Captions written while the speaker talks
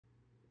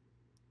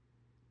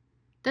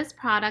This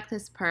product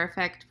is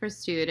perfect for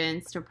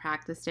students to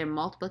practice their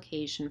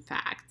multiplication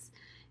facts.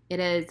 It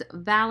is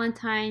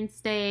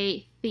Valentine's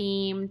Day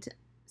themed,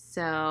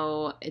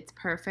 so it's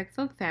perfect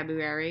for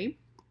February.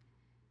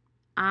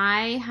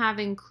 I have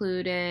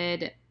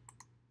included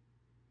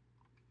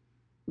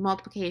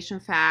multiplication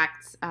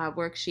facts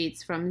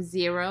worksheets from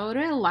 0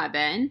 to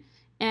 11,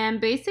 and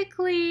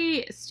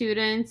basically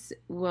students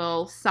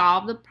will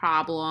solve the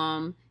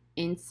problem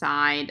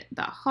inside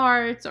the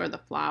hearts or the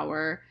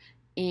flower,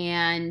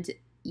 and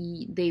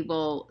they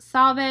will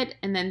solve it,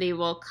 and then they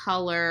will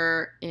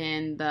color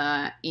in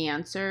the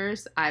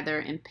answers either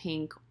in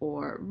pink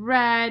or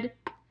red.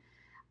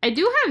 I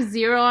do have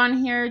 0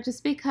 on here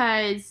just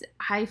because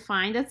I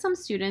find that some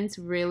students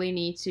really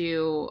need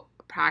to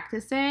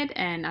practice it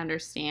and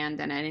understand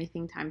that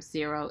anything times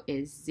 0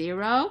 is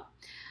 0.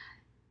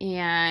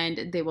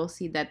 And they will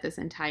see that this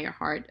entire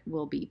heart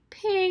will be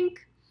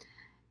pink.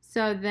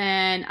 So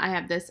then I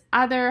have this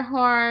other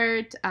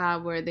heart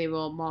where they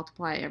will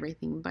multiply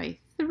everything by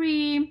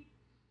 3.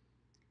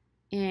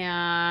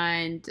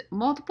 And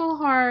multiple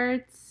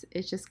hearts,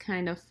 it's just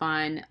kind of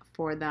fun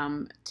for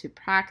them to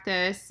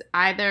practice.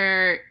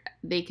 Either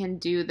they can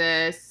do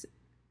this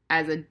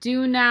as a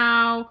do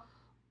now,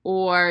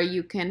 or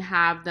you can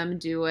have them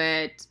do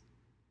it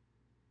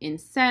in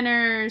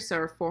centers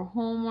or for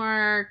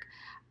homework.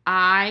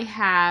 I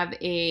have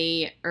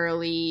a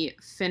early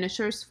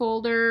finishers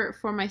folder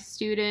for my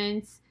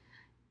students,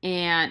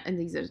 and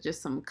these are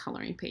just some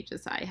coloring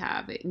pages I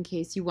have in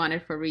case you want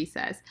it for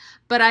recess.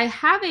 But I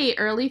have a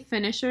early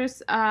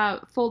finishers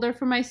folder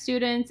for my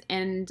students,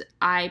 and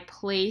I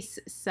place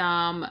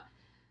some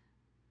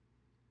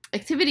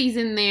activities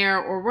in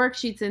there or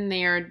worksheets in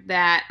there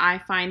that I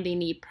find they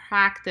need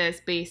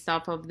practice based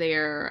off of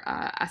their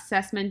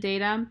assessment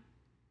data.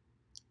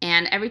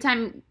 And every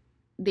time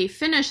they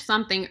finish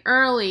something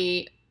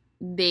early,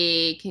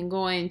 they can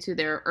go into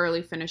their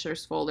early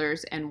finishers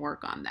folders and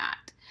work on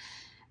that.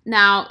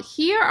 Now,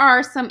 here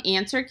are some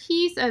answer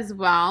keys as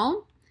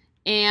well.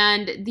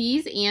 And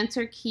these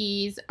answer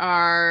keys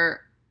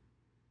are,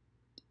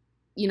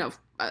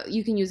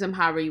 you can use them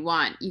however you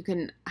want. You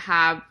can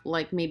have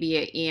like maybe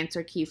an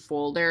answer key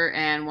folder,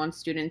 and once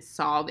students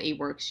solve a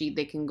worksheet,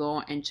 they can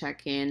go and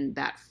check in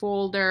that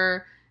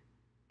folder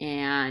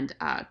and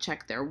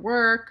check their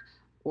work.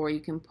 Or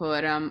you can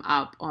put them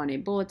up on a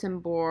bulletin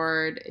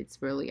board.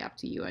 It's really up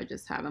to you. I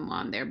just have them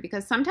on there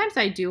because sometimes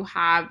I do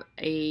have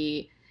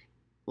a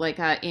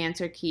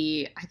answer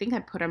key. I think I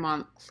put them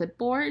on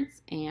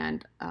clipboards,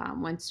 and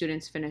when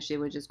students finish, they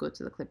would just go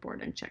to the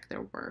clipboard and check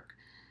their work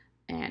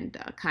and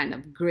kind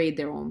of grade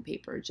their own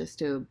paper just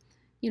to,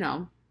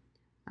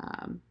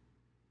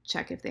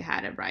 check if they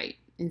had it right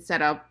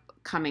instead of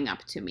coming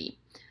up to me.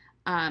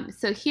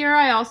 So here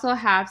I also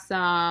have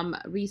some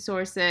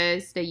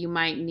resources that you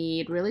might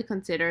need. Really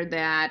consider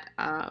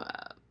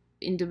that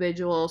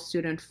individual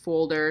student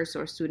folders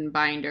or student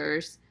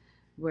binders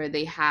where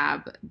they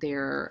have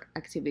their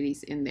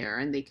activities in there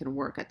and they can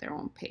work at their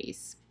own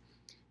pace.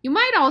 You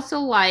might also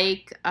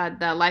like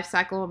the life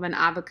cycle of an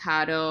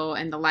avocado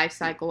and the life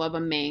cycle of a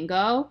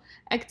mango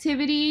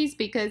activities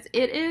because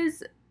it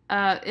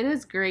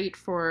is great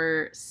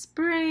for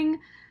spring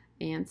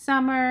and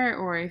summer,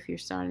 or if you're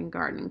starting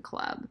garden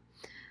club.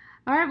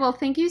 All right, well,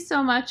 thank you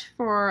so much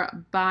for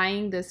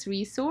buying this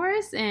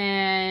resource,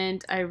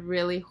 and I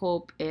really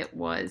hope it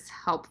was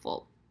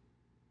helpful.